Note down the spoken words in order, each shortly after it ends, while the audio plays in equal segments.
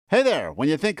Hey there, when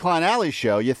you think Klein Alley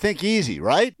Show, you think easy,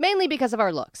 right? Mainly because of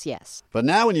our looks, yes. But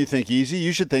now when you think easy,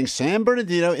 you should think San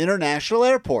Bernardino International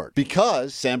Airport.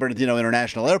 Because San Bernardino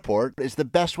International Airport is the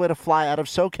best way to fly out of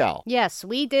SoCal. Yes,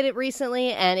 we did it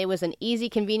recently, and it was an easy,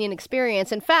 convenient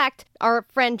experience. In fact, our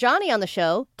friend Johnny on the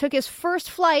show took his first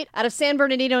flight out of San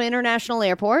Bernardino International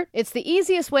Airport. It's the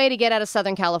easiest way to get out of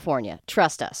Southern California.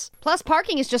 Trust us. Plus,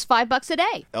 parking is just $5 a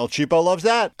day. El Cheapo loves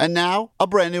that. And now, a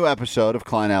brand new episode of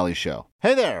Klein Alley Show.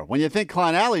 Hey there, when you think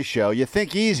Klein Alley Show, you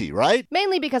think easy, right?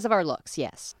 Mainly because of our looks,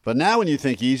 yes. But now when you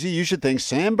think easy, you should think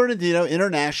San Bernardino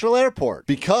International Airport.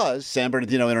 Because San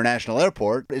Bernardino International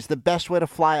Airport is the best way to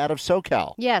fly out of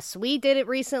SoCal. Yes, we did it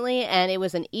recently, and it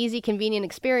was an easy, convenient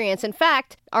experience. In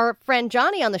fact, our friend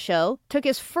Johnny on the show took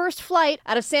his first flight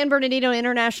out of San Bernardino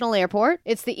International Airport.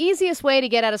 It's the easiest way to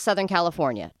get out of Southern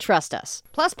California. Trust us.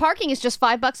 Plus, parking is just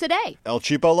 $5 a day. El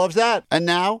Cheapo loves that. And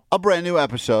now, a brand new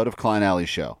episode of Klein Alley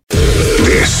Show.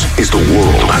 This is the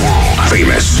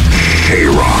world-famous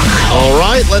K-Rock. All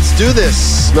right, let's do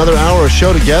this. Another hour of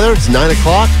show together. It's 9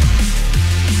 o'clock.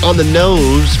 On the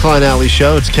nose, Klein Alley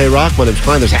Show. It's K-Rock. My name's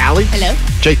Klein. There's Allie. Hello.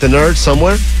 Jake the Nerd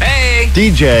somewhere. Hey.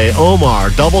 DJ, Omar,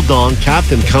 Double Dong,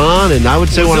 Captain Khan. And I would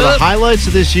say one of the highlights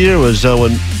of this year was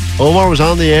when Omar was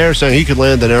on the air saying he could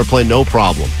land an airplane no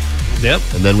problem. Yep.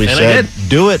 And then we said,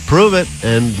 do it, prove it.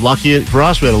 And lucky for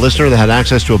us, we had a listener that had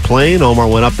access to a plane. Omar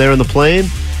went up there in the plane.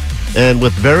 And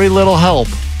with very little help,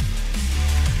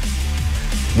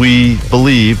 we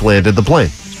believe landed the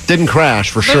plane. Didn't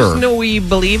crash for sure. No, we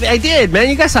believe. I did, man.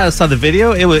 You guys saw the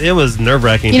video. It was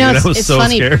nerve-wracking. You know, dude. I was it's so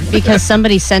funny scared. because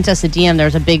somebody sent us a DM.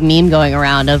 There's a big meme going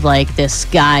around of like this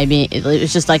guy it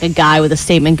was just like a guy with a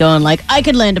statement going like, I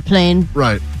could land a plane.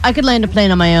 Right. I could land a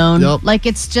plane on my own. Yep. Like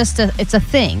it's a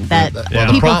thing that Yeah.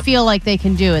 people feel like they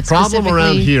can do. It's Problem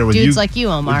around here with dudes you, like you,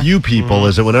 Omar. with you people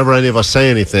is that whenever any of us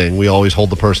say anything, we always hold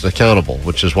the person accountable,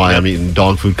 which is why I'm eating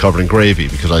dog food covered in gravy,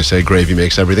 because I say gravy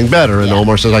makes everything better, and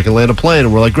Omar says I can land a plane,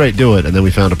 and we're like, great, do it, and then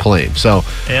we found a plane. So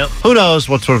who knows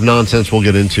what sort of nonsense we'll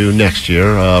get into next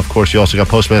year. Of course, you also got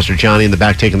Postmaster Johnny in the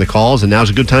back taking the calls, and now's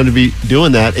a good time to be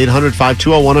doing that.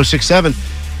 800-520-1067.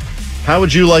 How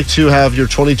would you like to have your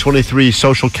 2023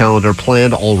 social calendar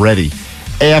planned already?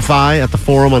 AFI at the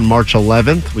Forum on March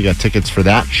 11th. We got tickets for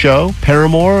that show.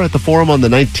 Paramore at the Forum on the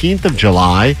 19th of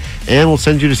July. And we'll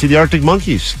send you to see the Arctic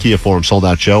Monkeys Kia Forum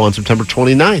sold-out show on September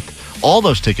 29th. All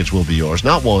those tickets will be yours.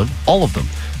 Not one, all of them.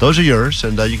 Those are yours,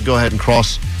 and you can go ahead and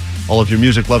cross all of your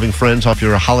music-loving friends off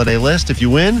your holiday list if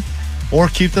you win, or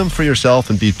keep them for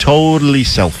yourself and be totally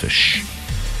selfish.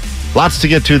 Lots to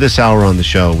get to this hour on the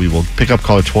show. We will pick up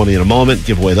caller 20 in a moment,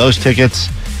 give away those tickets,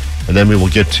 and then we will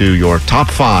get to your top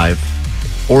 5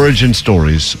 origin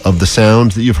stories of the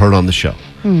sounds that you've heard on the show.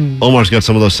 Omar's got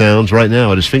some of those sounds right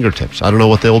now at his fingertips. I don't know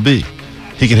what they will be.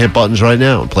 He can hit buttons right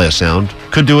now and play a sound.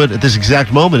 Could do it at this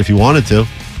exact moment if he wanted to.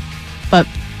 But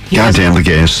Goddamn the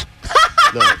gays.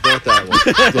 No, not that one.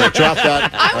 Yeah, drop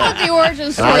that. I want the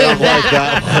origin story I of don't like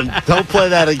that. that one. Don't play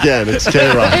that again. It's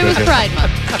K-Rock. It was Okay. Pride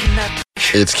Month.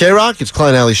 It's K-Rock. It's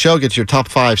Klein Alley Show. Get your top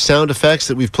 5 sound effects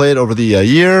that we've played over the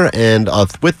year. And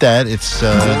with that, it's... No,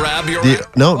 we're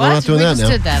not doing We that just now.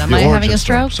 did that. Am The I having origin a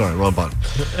story. stroke? Sorry, wrong button.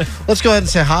 Let's go ahead and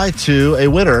say hi to a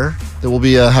winner that will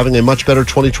be having a much better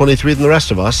 2023 than the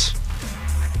rest of us.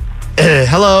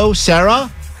 Hello,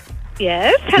 Sarah.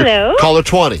 Yes, hello. Caller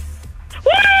 20.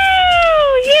 Woo!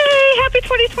 Yay! Happy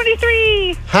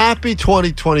 2023! Happy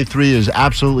 2023 is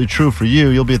absolutely true for you.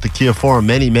 You'll be at the Kia Forum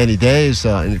many, many days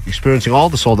and experiencing all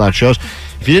the sold-out shows.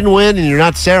 If you didn't win and you're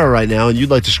not Sarah right now and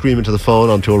you'd like to scream into the phone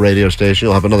onto a radio station,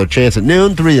 you'll have another chance at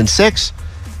noon, 3 and 6,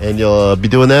 and you'll be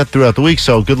doing that throughout the week.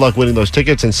 So good luck winning those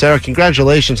tickets. And Sarah,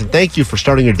 congratulations, and thank you for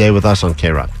starting your day with us on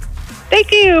K-Rock.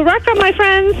 Thank you. Rock on, my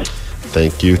friends.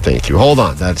 Thank you. Hold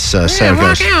on. That's Sarah.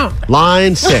 Goes.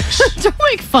 Line 6. Don't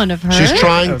make fun of her. She's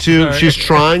trying to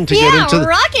get into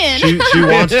rockin'. she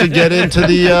wants to get into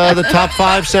the top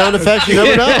 5 sound effects. You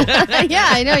never know. Yeah,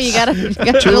 I know. You gotta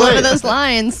Too deliver late. those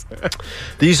lines.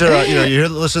 These are, you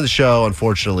listen to the show,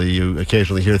 unfortunately, you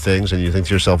occasionally hear things and you think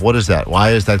to yourself, what is that?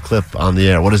 Why is that clip on the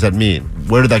air? What does that mean?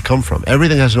 Where did that come from?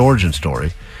 Everything has an origin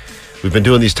story. We've been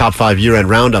doing these top 5 year-end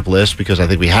roundup lists because I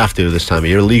think we have to this time of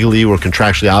year. Legally, we're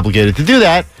contractually obligated to do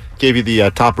that. Gave you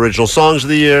the top original songs of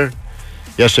the year.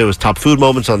 Yesterday was top food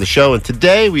moments on the show. And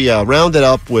today we rounded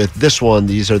up with this one.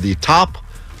 These are the top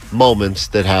moments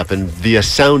that happened via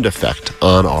sound effect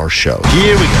on our show.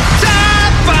 Here we go.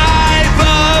 Top 5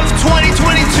 of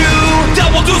 2022.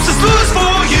 Double deuces lose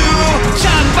for you.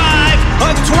 Top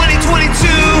 5 of 2022.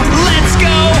 Let's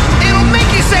go. It'll make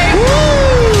you say woo.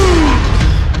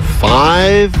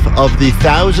 5 of the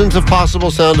thousands of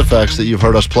possible sound effects that you've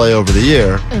heard us play over the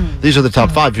year. These are the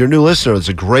top 5. If you're a new listener, it's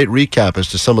a great recap as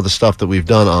to some of the stuff that we've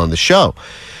done on the show.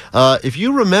 If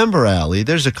you remember, Allie,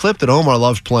 there's a clip that Omar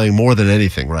loves playing more than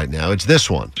anything right now. It's this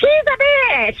one. She's a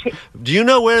bitch. Do you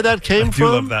know where that came from? I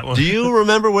do love that one. Do you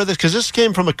remember where this... Because this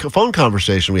came from a phone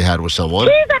conversation we had with someone.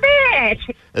 She's a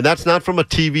bitch. And that's not from a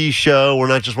TV show. We're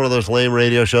not just one of those lame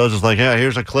radio shows. It's like, yeah,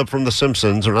 here's a clip from The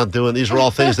Simpsons. We're not doing... These are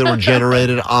all things that were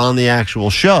generated on the actual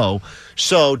show.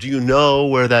 So do you know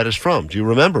where that is from? Do you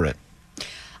remember it?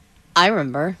 I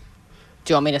remember.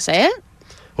 Do you want me to say it?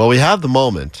 Well, we have the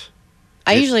moment.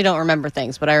 I usually don't remember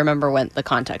things, but I remember the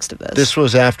context of this. This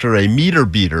was after a Meter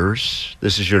Beaters.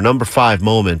 This is your number 5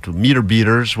 moment. Meter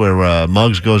Beaters, where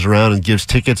Muggs goes around and gives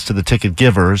tickets to the ticket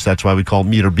givers. That's why we call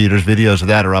Meter Beaters. Videos of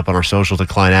that are up on our socials, the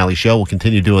Klein Alley Show. We'll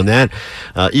continue doing that.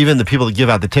 Even the people that give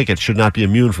out the tickets should not be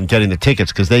immune from getting the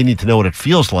tickets because they need to know what it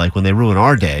feels like when they ruin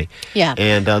our day. Yeah.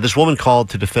 And this woman called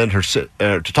to defend her,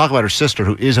 to talk about her sister,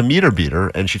 who is a meter beater,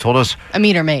 and she told us A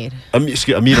meter maid. a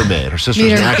meter maid. Her sister's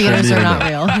Meter an actual beaters meter are not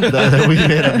maid. real. We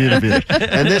made up meter beaters.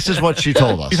 And this is what she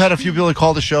told us. We've had a few people that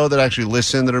call the show that actually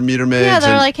listen that are meter maids. Yeah,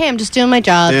 they're like, hey, I'm just doing my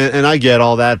job. And I get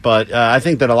all that, but I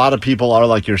think that a lot of people are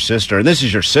like your sister. And this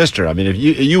is your sister. I mean, if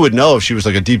you would know if she was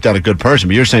like a deep down a good person,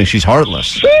 but you're saying she's heartless.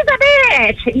 She's a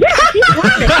bitch. Yeah, she's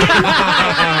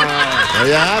There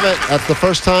you have it. That's the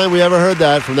first time we ever heard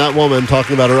that from that woman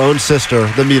talking about her own sister,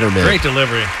 the meter maid. Great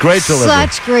delivery. Great delivery.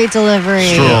 Such great delivery.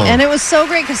 Strong. And it was so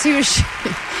great because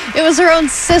it was her own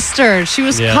sister. She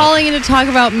was calling in to talk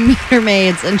about meter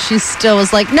maids, and she still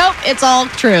was like, nope, it's all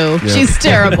true. Yeah. She's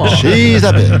terrible. She's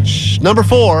a bitch. Number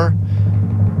 4,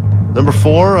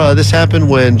 this happened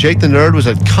when Jake the Nerd was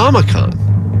at Comic-Con.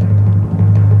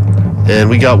 And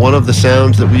we got one of the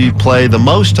sounds that we play the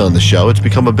most on the show. It's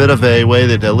become a bit of a way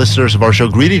that listeners of our show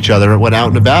greet each other and went out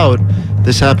and about.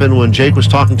 This happened when Jake was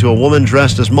talking to a woman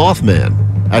dressed as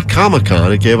Mothman at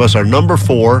Comic-Con. It gave us our number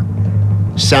 4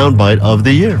 soundbite of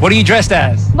the year. What are you dressed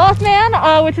as?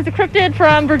 Mothman, which is a cryptid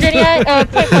from Virginia, Point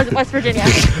Pleasant, West Virginia.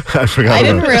 I forgot. I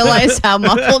didn't realize how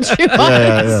muffled you was.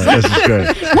 Yeah. This is great.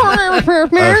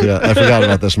 I forgot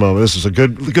about this moment. This is a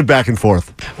good back and forth.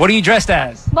 What are you dressed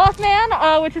as?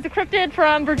 Mothman, which is a cryptid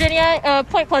from Virginia,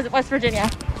 Point Pleasant, West Virginia.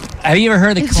 Have you ever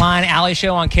heard of the Klein Alley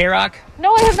Show on K-Rock?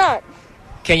 No, I have not.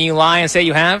 Can you lie and say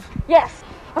you have? Yes.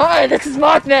 Hi, this is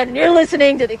Mothman, and you're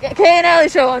listening to the K&Alley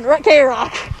Show on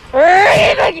K-Rock.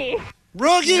 Roogie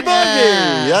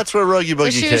Boogie! That's where Roogie Boogie So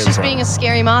she came was just from. being a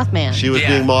scary Mothman. She was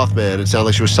being Mothman. It sounded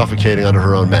like she was suffocating under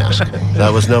her own mask.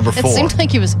 That was number 4. It seemed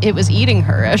like it was eating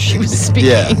her as she was speaking.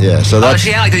 Yeah. So that's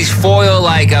she had like these foil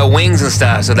wings and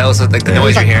stuff. So that was like the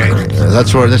noise you're hearing.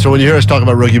 that's where when you hear us talk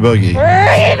about Roogie Boogie,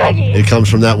 it comes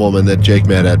from that woman that Jake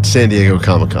met at San Diego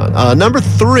Comic-Con. Number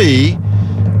 3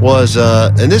 was,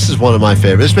 and this is one of my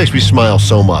favorites. This makes me smile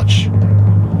so much.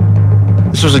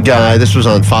 This was a guy, this was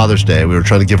on Father's Day. We were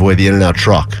trying to give away the In-N-Out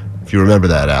truck. If you remember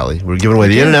that, Allie. We were giving away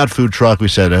the In-N-Out food truck. We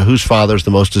said, whose father's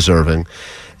the most deserving?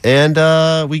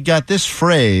 And we got this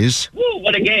phrase. Woo,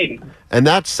 what a game. And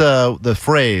that's the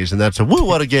phrase, and that's a woo,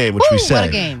 what a game, which we say. What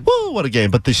a game. Woo, what a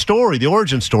game. But the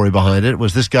origin story behind it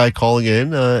was this guy calling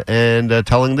in and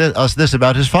telling us this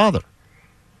about his father.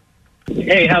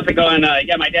 Hey, how's it going?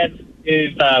 Yeah, my dad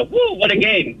is, woo, what a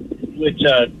game, which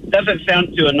doesn't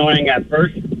sound too annoying at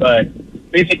first, but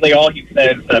basically all he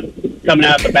says coming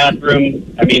out of the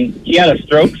bathroom. I mean, he had a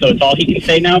stroke, so it's all he can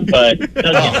say now, but it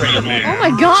does get pretty annoying. Oh,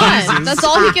 my God. Jesus. That's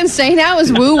all he can say now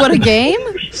is, woo, what a game?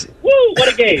 Woo,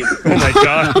 what a game. Oh, my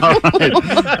God.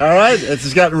 All right. It's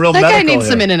just gotten real That medical guy needs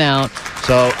here. some In-N-Out.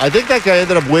 So I think that guy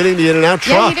ended up winning the In-N-Out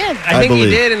truck. Yeah, he did. I think believe.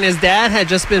 he did, and his dad had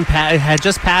just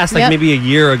passed like Yep. maybe a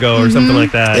year ago or something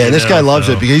like that. Yeah, and this guy loves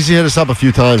it because he's hit us up a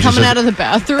few times. He Coming says out of the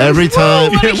bathroom. every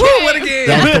time. Woo, what a Woo, what a game. game.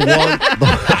 That's the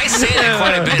one. I say that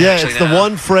quite a bit. Yeah, actually, it's the now.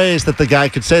 one phrase that the guy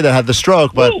could say that had the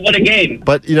stroke, but Woo, what a game.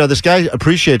 But, this guy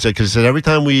appreciates it because he said every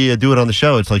time we do it on the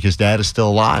show, it's like his dad is still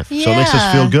alive. So it makes us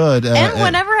Yeah. feel good. And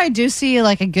whenever I do see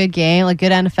like a good game, like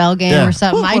good NFL game Yeah. or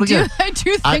something, Woo, I what a do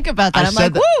game. think about that. I'm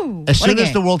said like, that- woo! As what a soon as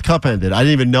game. the World Cup ended, I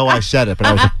didn't even know I said it, but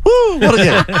I was like, woo, what a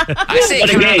game. I say it What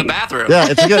a coming out of the game. bathroom. Yeah,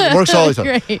 it's good. It works all the time.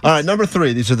 Great. All right, number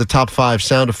 3. These are the top 5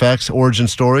 sound effects, origin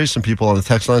stories. Some people on the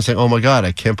text line saying, oh, my God,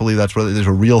 I can't believe these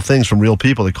are real things from real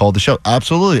people that called the show.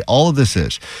 Absolutely. All of this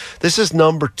is. This is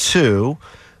number 2.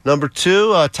 Number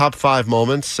 2, top 5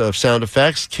 moments of sound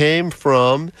effects came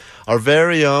from our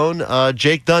very own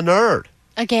Jake the Nerd.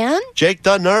 Again? Jake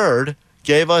the Nerd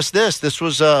gave us this. This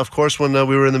was, of course, when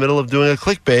we were in the middle of doing a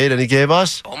clickbait, and he gave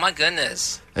us Oh my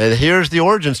goodness. And here's the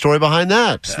origin story behind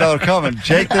that. Smell it coming.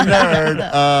 Jake the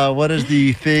Nerd, what is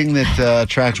the thing that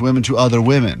attracts women to other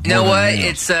women? You know what?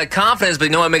 It's confidence, but you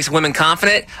know what makes women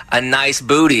confident? A nice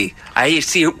booty. I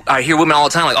hear women all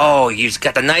the time like, oh, you just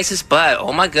got the nicest butt.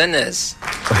 Oh, my goodness.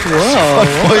 Whoa. What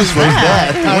voice was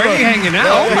that? Where are you hanging out?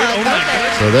 Oh, my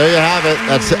goodness. So there you have it.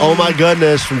 That's Oh My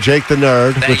Goodness from Jake the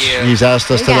Nerd, Thank which you. he's asked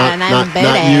us to not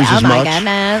use as much.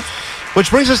 Goodness. Which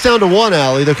brings us down to one,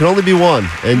 Allie. There can only be one.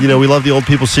 And, we love the old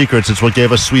people's secrets. It's what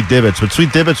gave us Sweet Divots. But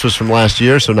Sweet Divots was from last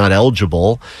year, so not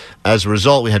eligible. As a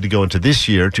result, we had to go into this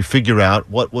year to figure out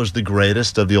what was the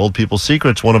greatest of the old people's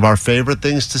secrets. One of our favorite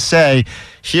things to say.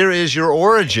 Here is your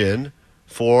origin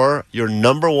for your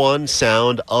number one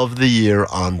sound of the year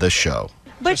on the show.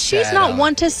 But she's not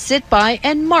one to sit by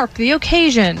and mark the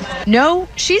occasion. No,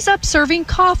 she's up serving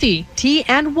coffee, tea,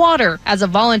 and water as a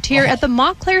volunteer at the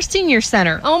Montclair Senior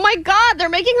Center. Oh my God, they're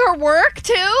making her work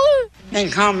too? They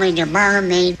call me the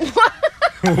barmaid.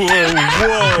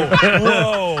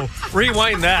 Whoa.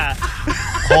 Rewind that.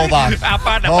 Hold on.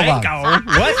 Hold on.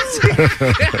 What?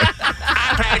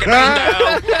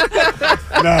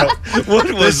 No.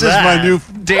 What was This that? is my new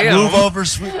Damn. move over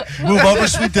Sweet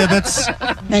Divots.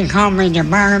 They call me the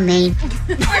barmaid.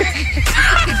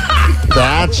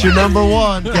 That's your number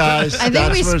one, guys. I think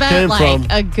That's we where it spent came like from.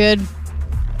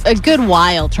 a good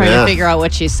while trying to figure out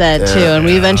what she said too, and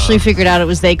we eventually figured out it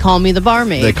was "They Call Me the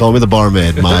Barmaid." They call me the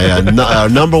barmaid. My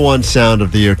number one sound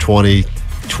of the year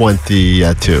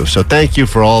 2022. So thank you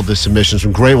for all the submissions.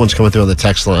 Some great ones coming through on the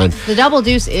text line. The double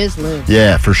deuce is loose.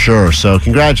 Yeah, for sure. So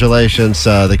congratulations.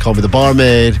 They call me the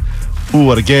barmaid. Ooh,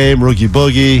 what a game. Roogie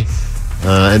Boogie.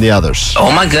 And the others.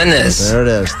 Oh, my goodness. There it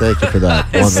is. Thank you for that.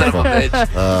 Wonderful.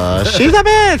 Bitch. She's a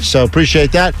bitch. So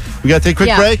appreciate that. We got to take a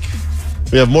quick break.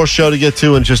 We have more show to get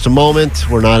to in just a moment.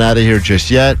 We're not out of here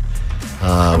just yet.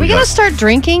 Are we going to start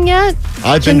drinking yet?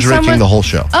 I've been drinking the whole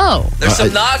show. Oh. There's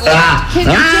some nog left.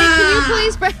 Can you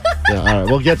please break? Yeah, all right,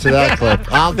 we'll get to that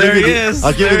clip. I'll give you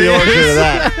the origin of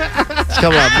that. It's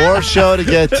coming up. More show to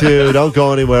get to. Don't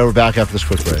go anywhere. We're back after this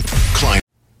quick break.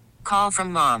 Call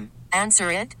from mom.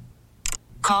 Answer it.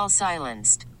 Call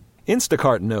silenced.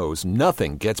 Instacart knows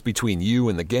nothing gets between you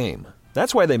and the game.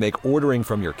 That's why they make ordering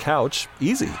from your couch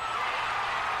easy.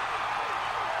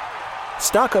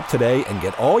 Stock up today and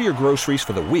get all your groceries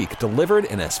for the week delivered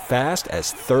in as fast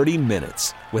as 30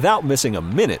 minutes without missing a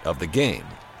minute of the game.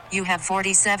 You have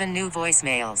 47 new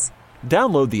voicemails.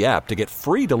 Download the app to get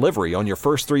free delivery on your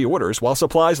first 3 orders while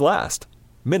supplies last.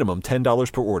 Minimum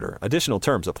 $10 per order. Additional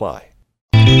terms apply.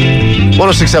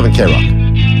 106.7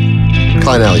 K-Rock.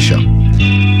 Klein Alley Show.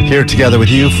 Here together with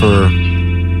you for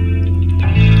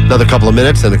another couple of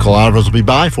minutes. Then Nicole Alvarez will be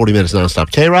by. 40 minutes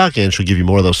nonstop K-Rock. And she'll give you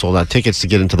more of those sold-out tickets to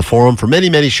get into the forum for many,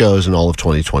 many shows in all of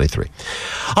 2023.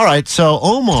 All right, so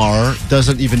Omar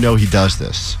doesn't even know he does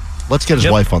this. Let's get his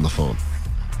wife on the phone.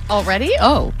 Already?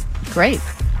 Oh, great.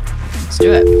 Let's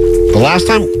do it. What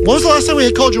was the last time we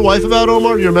had called your wife about,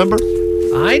 Omar? Do you remember?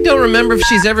 I don't remember if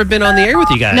she's ever been on the air with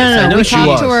you guys. No, I know we she talked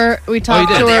was. to her. We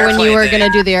talked to her when you were going to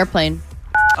do the airplane.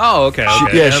 Oh, okay.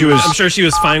 She was. I'm sure she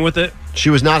was fine with it. She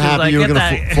was not happy like, you were "Get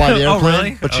going to that." fly the Oh, airplane,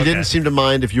 really? but she Okay. didn't seem to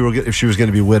mind if she was going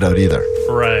to be widowed either.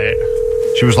 Right.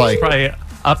 She was like, Probably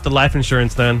up the life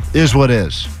insurance then. "Is what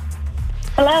is."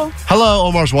 Hello. Hello,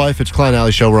 Omar's wife. It's Klein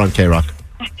Alley Show. We're on K-Rock.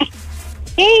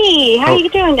 Hey, how are you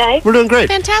doing, guys? We're doing great.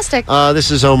 Fantastic.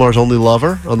 This is Omar's only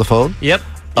lover on the phone. Yep.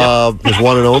 His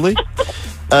one and only.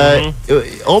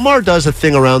 Omar does a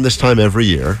thing around this time every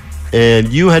year, and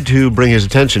you had to bring his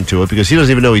attention to it because he doesn't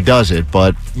even know he does it,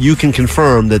 but you can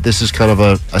confirm that this is kind of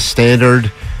a standard.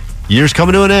 Year's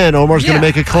coming to an end. Omar's going to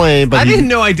make a claim, but I didn't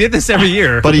know I did this every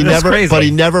year. But he That's never. crazy. But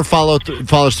he never follows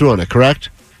through on it. Correct?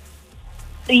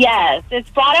 Yes, it's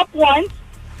brought up once,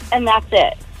 and that's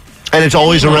it. And it's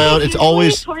always around. It's Usually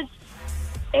always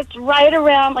It's right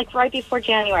around, like, right before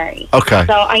January. okay.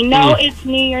 So I know it's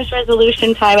New Year's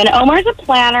resolution time, and Omar's a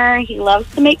planner. He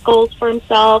loves to make goals for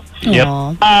himself. Yep.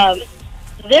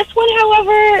 This one,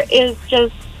 however, is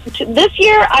just... This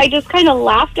year, I just kind of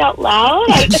laughed out loud.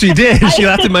 She did. She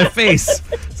laughed in my face.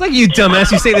 It's like, you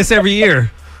dumbass, you say this every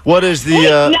year. What is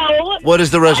the No. what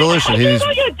is the resolution? I didn't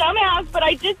call you a dumbass, but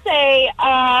I did say,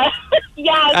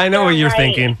 yeah. I know what you're right.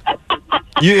 thinking.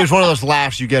 It's one of those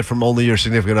laughs you get from only your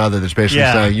significant other that's basically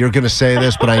Yeah. saying, you're going to say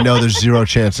this, but I know there's zero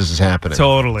chance this is happening.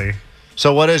 Totally.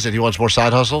 So what is it? He wants more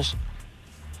side hustles?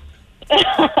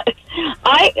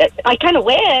 I kind of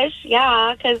wish,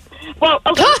 yeah, because, well,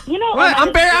 okay, you know. What?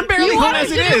 I'm barely home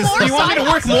as it is. You want me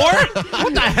to work more?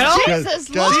 What the hell? Jesus,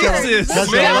 Guys, Lord. Jesus,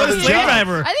 Guys, man, I'm a guys, slave guys.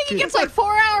 driver. I think he gets like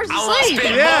 4 hours of I want to sleep.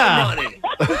 spend Yeah. more money.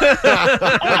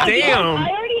 Damn. I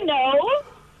already know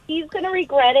he's going to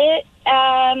regret it.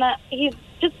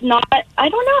 just not. I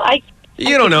don't know.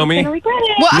 You don't know me. I'm gonna regret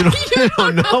it. You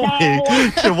don't know me.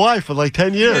 It's your wife for like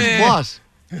 10 years plus.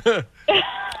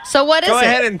 So what is it? Go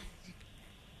ahead and.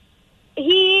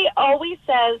 He always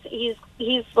says he's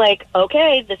like,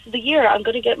 okay, this is the year I'm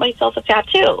going to get myself a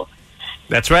tattoo.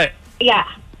 That's right. Yeah.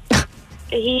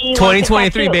 He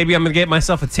 2023, baby. I'm gonna get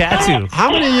myself a tattoo. How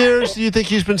many years do you think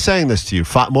he's been saying this to you?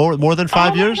 More than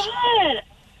 5 years? God.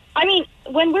 I mean,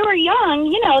 when we were young,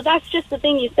 that's just the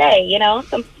thing you say,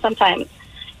 sometimes.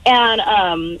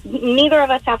 And neither of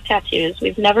us have tattoos.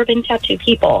 We've never been tattoo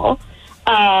people.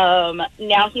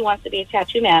 Now he wants to be a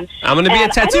tattoo man. I'm going to be a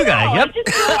tattoo guy. Yep. I just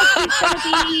feel like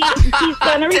he's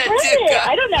going to regret it.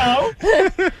 I don't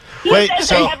know. Wait, says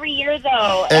so it every year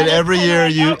though. And every year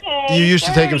you used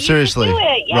to take him seriously. Do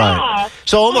it, yeah. Right.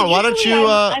 So Omar, why don't you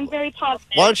I'm very positive.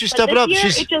 why don't you step but it up? Year,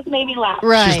 it just made me laugh.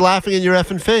 She's laughing in your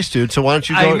effing face, dude. So why don't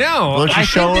you go? I know. Why don't you I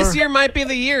show think her? this year might be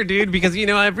the year, dude, because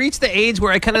I've reached the age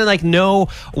where I kind of like know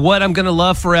what I'm gonna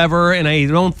love forever, and I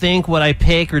don't think what I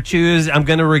pick or choose I'm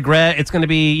gonna regret. It's gonna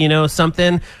be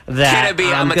something that Can it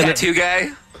be? I'm a tattoo guy.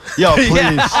 Yo,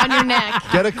 please. On your neck.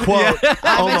 Get a quote.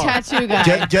 I'm a Omar, tattoo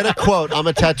guy. Get a quote. I'm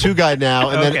a tattoo guy now,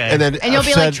 and then And you'll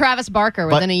be like Travis Barker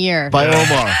within a year. by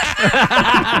Omar.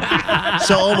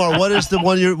 So Omar, what is the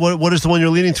one you're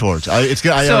leaning towards? I already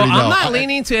know. I'm not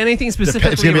leaning to anything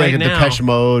specifically It's gonna be right like a now. Depeche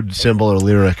Mode symbol or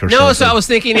lyric or something. No, so I was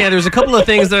thinking, there's a couple of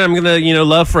things that I'm gonna,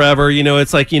 love forever.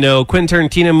 It's like, Quentin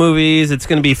Tarantino movies. It's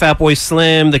gonna be Fatboy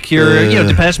Slim, The Cure.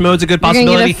 Depeche Mode's a good You're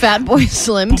possibility. gonna get a Fatboy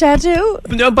Slim tattoo?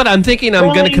 No, but I'm thinking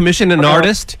I'm gonna commission an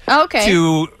artist. Okay.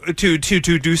 To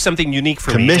do something unique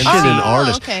for me. Commission an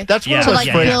artist. Okay. That's one of to those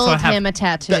like phrases. build him a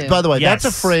tattoo. By the way, that's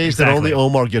a phrase that only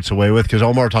Omar gets away with because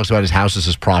Omar talks about his houses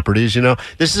as properties.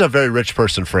 This is a very rich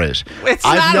person phrase. It's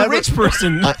not a rich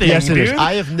person thing, yes, it is. dude.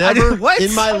 I have never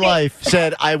in my life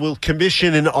said I will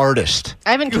commission an artist.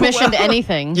 I haven't commissioned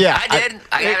anything. Yeah, I did.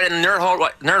 I have it in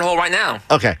nerd hole right now.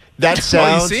 Okay, that Well, you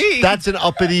sounds. see. That's an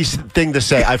uppity thing to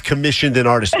say. I've commissioned an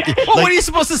artist. Well, what are you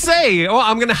supposed to say? Oh,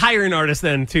 I'm going to hire an artist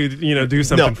then to do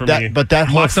something for me. But that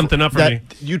mock something up for me.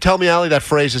 You tell me, Ali, that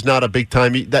phrase is not a big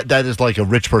time. That is like a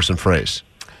rich person phrase.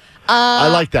 I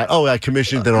like that. Oh, I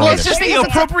commissioned an Well, artist. it's just the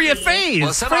appropriate phase.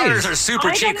 Well, some artists are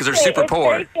super cheap because they're say, super it's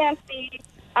poor. very fancy.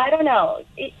 I don't know.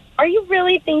 Are you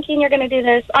really thinking you're going to do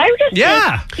this? I just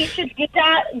think he should get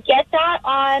that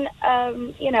on,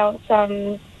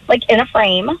 some like in a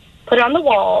frame, put it on the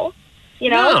wall.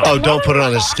 Oh, don't put it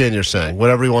on his skin, you're saying.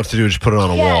 Whatever he wants to do, just put it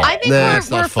on a wall. I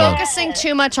think we're focusing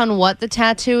too much on what the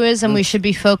tattoo is, and we should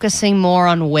be focusing more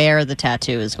on where the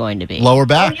tattoo is going to be. Lower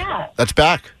back. That's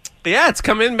back. Yeah, it's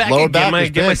coming back. Lower And back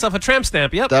is get big. myself a tramp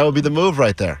stamp. Yep. That would be the move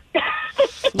right there.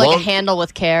 Like a handle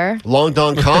with care. Long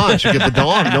Dong Khan should get the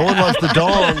dong. No one loves the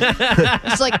dong.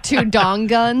 It's like 2 dong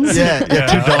guns. Yeah, 2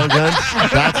 dong guns.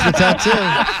 That's the tattoo.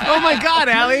 Oh my God,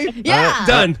 Allie. Yeah.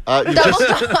 Done.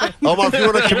 Omar,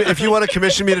 if you want to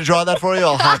commission me to draw that for you,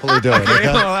 I'll happily do it. Okay,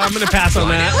 well, I'm going to pass on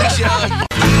that.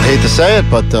 I hate to say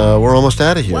it, but we're almost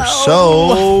out of here.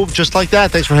 So, just like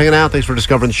that, thanks for hanging out. Thanks for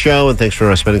discovering the show, and thanks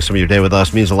for spending some of your day with us.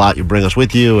 It means a lot. You bring us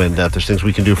with you, and if there's things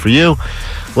we can do for you,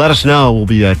 let us know. We'll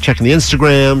be checking the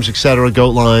Instagrams, etc.,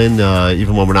 Goat Line,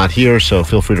 even when we're not here. So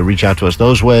feel free to reach out to us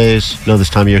those ways. I know this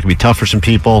time of year can be tough for some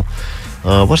people.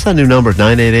 What's that new number?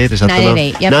 988? Is that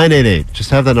 988, the yep. number? 988. Just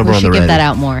have that number We on the should give ready. that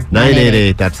out more.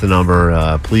 988. That's the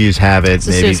number. Please have it. It's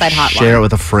a Maybe suicide hotline. share it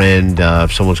with a friend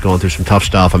if someone's going through some tough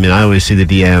stuff. I mean, I always see the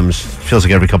DMs. Feels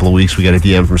like every couple of weeks we get a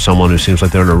DM from someone who seems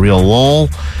like they're in a real lull.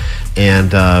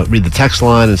 And read the text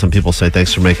line, and some people say,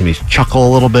 thanks for making me chuckle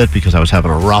a little bit because I was having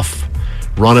a rough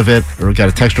run of it. Or got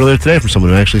a text earlier today from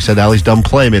someone who actually said Allie's dumb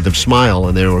play made them smile,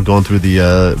 and they were going through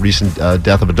the recent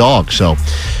death of a dog. So,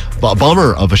 a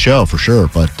bummer of a show for sure.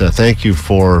 But thank you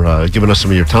for giving us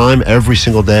some of your time every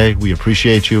single day. We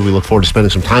appreciate you. We look forward to spending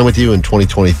some time with you in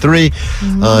 2023,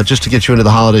 just to get you into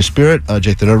the holiday spirit.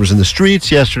 Jake the Nerd was in the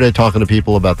streets yesterday talking to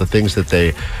people about the things that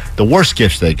the worst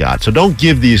gifts they got. So don't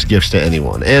give these gifts to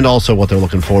anyone, and also what they're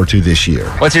looking forward to this year.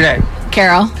 What's your name?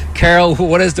 Carol. Carol,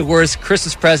 what is the worst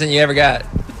Christmas present you ever got?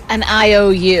 An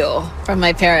IOU from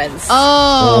my parents.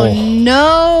 Oh,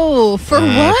 no. For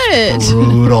what?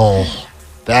 Brutal.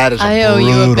 That is I owe you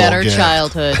a brutal better gift.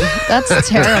 childhood. That's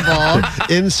terrible.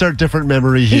 Insert different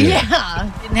memory here.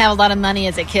 Yeah. Didn't have a lot of money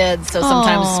as a kid, so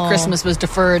sometimes Aw. Christmas was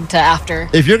deferred to after.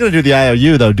 If you're going to do the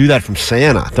IOU, though, do that from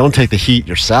Santa. Don't take the heat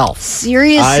yourself.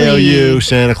 Seriously. IOU,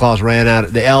 Santa Claus ran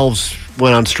out. The elves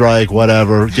went on strike,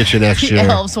 whatever. Get you next The year.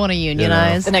 elves want to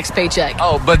unionize. The next paycheck.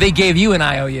 Oh, but they gave you an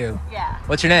IOU. Yeah.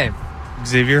 What's your name?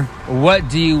 Xavier. What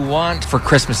do you want for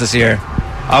Christmas this year?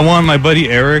 I want my buddy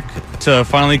Eric to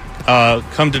finally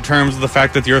come to terms with the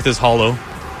fact that the earth is hollow.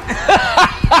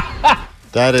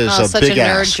 That is Oh, a such big a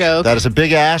nerd ask. joke. That is a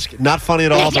big ask. Not funny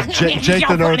at all, but Jake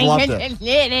the nerd loved it. It is.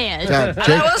 Yeah, Jake-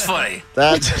 That was funny.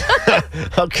 That's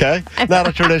okay. Not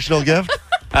a traditional gift.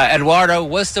 Eduardo,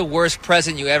 what's the worst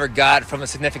present you ever got from a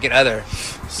significant other?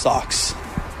 Socks.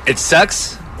 It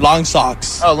sucks? Long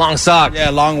socks. Oh, long socks. Yeah,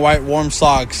 long white warm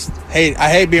socks. I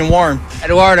hate being warm.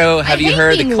 Eduardo, have you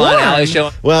heard the Klein Alley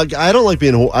Show? Well, I don't like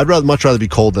being. I'd much rather be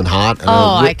cold than hot. And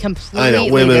I completely I know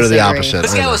women are the disagree. opposite.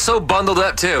 This I guy know. was so bundled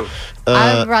up, too.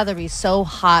 I'd rather be so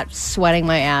hot, sweating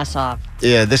my ass off.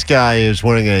 Yeah, this guy is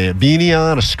wearing a beanie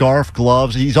on, a scarf,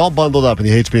 gloves. He's all bundled up, and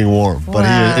he hates being warm. But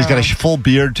he's got a full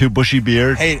beard, too, bushy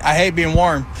beard. I hate being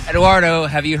warm. Eduardo,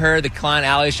 have you heard the Klein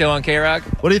Alley Show on K-Rock?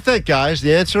 What do you think, guys?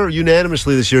 The answer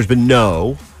unanimously this year has been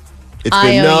no. It's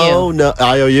been IOU. no.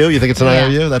 IOU? You think it's an Yeah.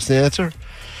 IOU? That's the answer?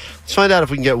 Let's find out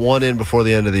if we can get one in before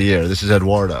the end of the year. This is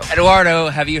Eduardo. Eduardo,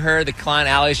 have you heard the Klein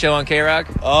Alley Show on K-Rock?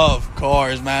 Oh, of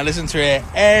course, man. I listen to it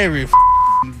every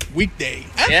weekday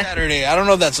and Saturday. I don't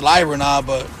know if that's live or not,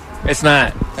 but it's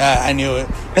not. I knew it,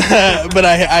 but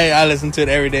I listen to it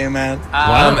every day, man.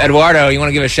 Eduardo, you want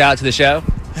to give a shout out to the show?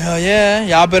 Hell yeah.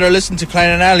 Y'all better listen to Klein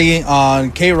and Alley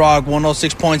on K-Rock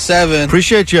 106.7.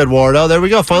 Appreciate you, Eduardo. There we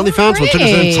go. Finally found someone. Took us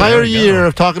an great. entire There we year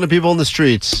of talking to people in the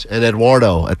streets. And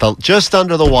Eduardo, at just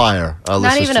under the wire, Not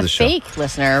listens even to a the show. fake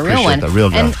listener, a real Appreciate one. that, real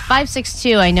guy. And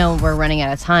 562, I know we're running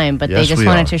out of time, but Yes, they just we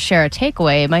wanted are. to share a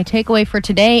takeaway. My takeaway for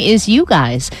today is you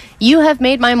guys. You have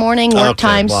made my morning work Okay,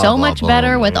 time blah, so blah, much blah,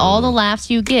 better blah, with all the laughs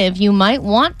you give. You might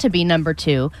want to be number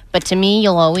 2, but to me,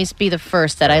 you'll always be the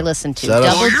first that I listen to. That is-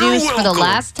 Double Oh, you're deuce for the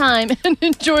last time and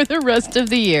enjoy the rest of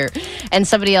the year. And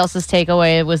somebody else's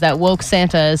takeaway was that woke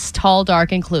Santa is tall,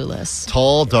 dark, and clueless.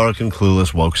 Tall, dark, and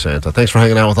clueless woke Santa. Thanks for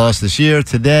hanging out with us this year.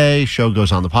 Today, show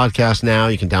goes on the podcast now.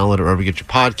 You can download it wherever you get your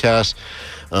podcasts.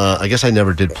 I guess I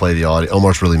never did play the audio.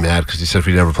 Omar's really mad because he said if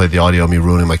we never played the audio, me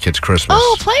ruining my kid's Christmas.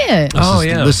 Oh, play it.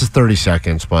 This is 30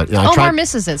 seconds, but I Omar tried,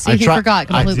 misses it. See, I he tried- forgot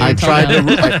completely. I until tried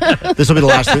now. this will be the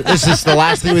last. This is the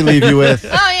last thing we leave you with. Oh,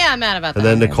 yeah, I'm mad about And that.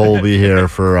 then Nicole will be here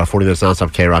for 40 minutes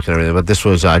nonstop K-Rock and everything. But this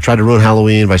was, I tried to ruin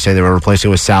Halloween by saying they were replacing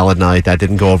it with Salad Night. That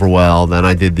didn't go over well. Then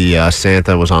I did the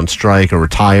Santa was on strike or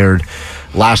retired.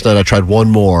 Last night I tried one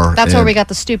more. That's where and we got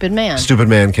the stupid man. Stupid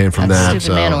Man came from That's that.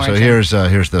 Stupid Man So origin.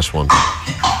 here's this one.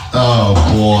 Oh,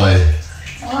 boy.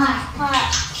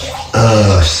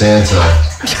 Santa.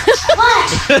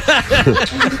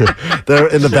 They're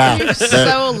in the bath. You've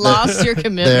so lost your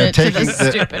commitment to this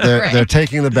stupid prank. They're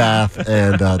taking the bath,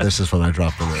 and this is when I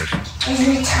drop the word. Is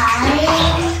it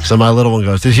tired? So my little one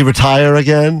goes, "Did he retire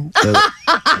again?"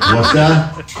 What's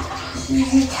that?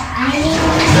 Is it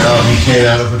tired? No, he came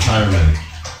out of retirement,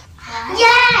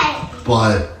 Yay!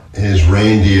 but his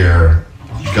reindeer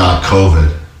got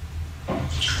COVID.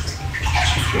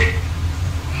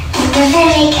 It doesn't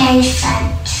make any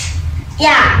sense.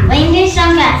 Yeah, reindeers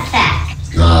don't get sick.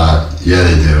 Yeah,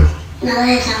 they do. No,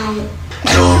 they don't.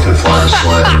 No one can fly the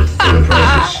sled in a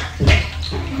presence.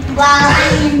 Well,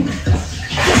 I mean,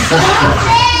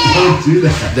 Don't do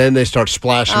that. Then they start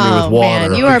splashing me with Oh, water.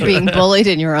 man, you are being bullied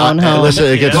in your own home. Listen,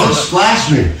 it gets. Don't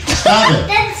splash me. Stop it.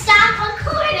 then stop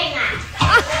recording us.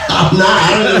 I'm not.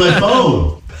 I don't have my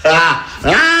phone.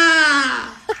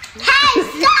 Hey,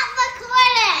 stop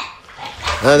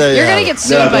recording! There you You're have gonna it. get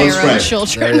sued No, by don't your own spray.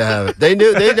 children. There you have it. They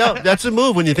knew. They know. That's a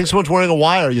move. When you think someone's wearing a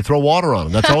wire, you throw water on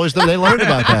them. That's always them. They learned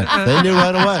about that. They knew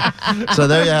right away. So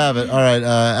there you have it. All right,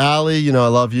 Allie, you know I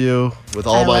love you with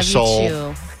all I my love soul. You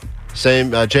too.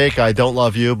 Same, Jake. I don't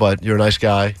love you, but you're a nice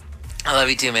guy. I love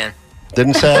you too, man.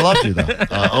 Didn't say I loved you though.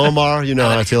 Omar, you know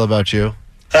how I feel about you.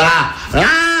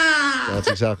 That's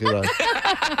exactly right.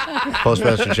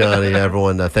 Postmaster Johnny,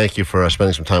 everyone, thank you for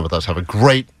spending some time with us. Have a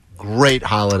great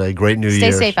holiday, great New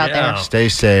Year. Stay safe out there. Stay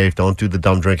safe. Don't do the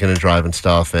dumb drinking and driving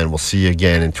stuff, and we'll see you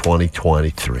again in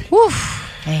 2023.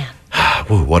 Woof, man.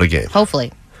 Woo, what a game.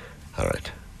 Hopefully. All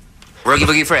right. Boogie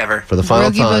Boogie forever. For the final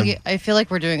Boogie time, Boogie. I feel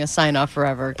like we're doing a sign off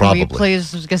forever. Can we Probably.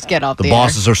 please just get off the the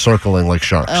bosses are circling like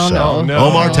sharks. Oh, so. no.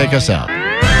 Omar, take us out.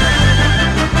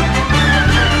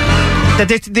 That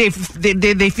they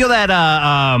feel that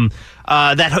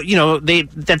that you know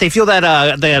they feel that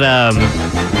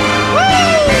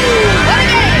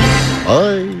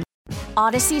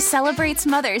Odyssey celebrates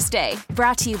Mother's Day,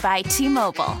 brought to you by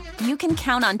T-Mobile. You can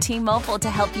count on T-Mobile to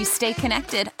help you stay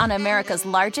connected on America's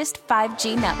largest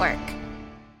 5G network.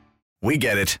 We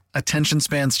get it. Attention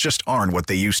spans just aren't what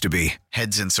they used to be.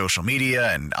 Heads in social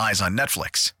media and eyes on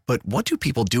Netflix. But what do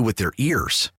people do with their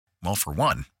ears? Well, for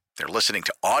one, they're listening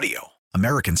to audio.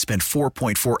 Americans spend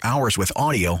 4.4 hours with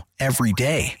audio every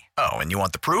day. Oh, and you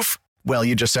want the proof? Well,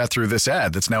 you just sat through this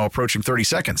ad that's now approaching 30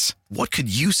 seconds. What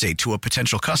could you say to a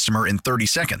potential customer in 30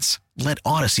 seconds? Let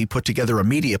Odyssey put together a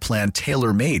media plan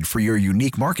tailor-made for your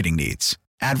unique marketing needs.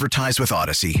 Advertise with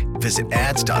Odyssey. Visit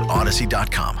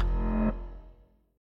ads.odyssey.com.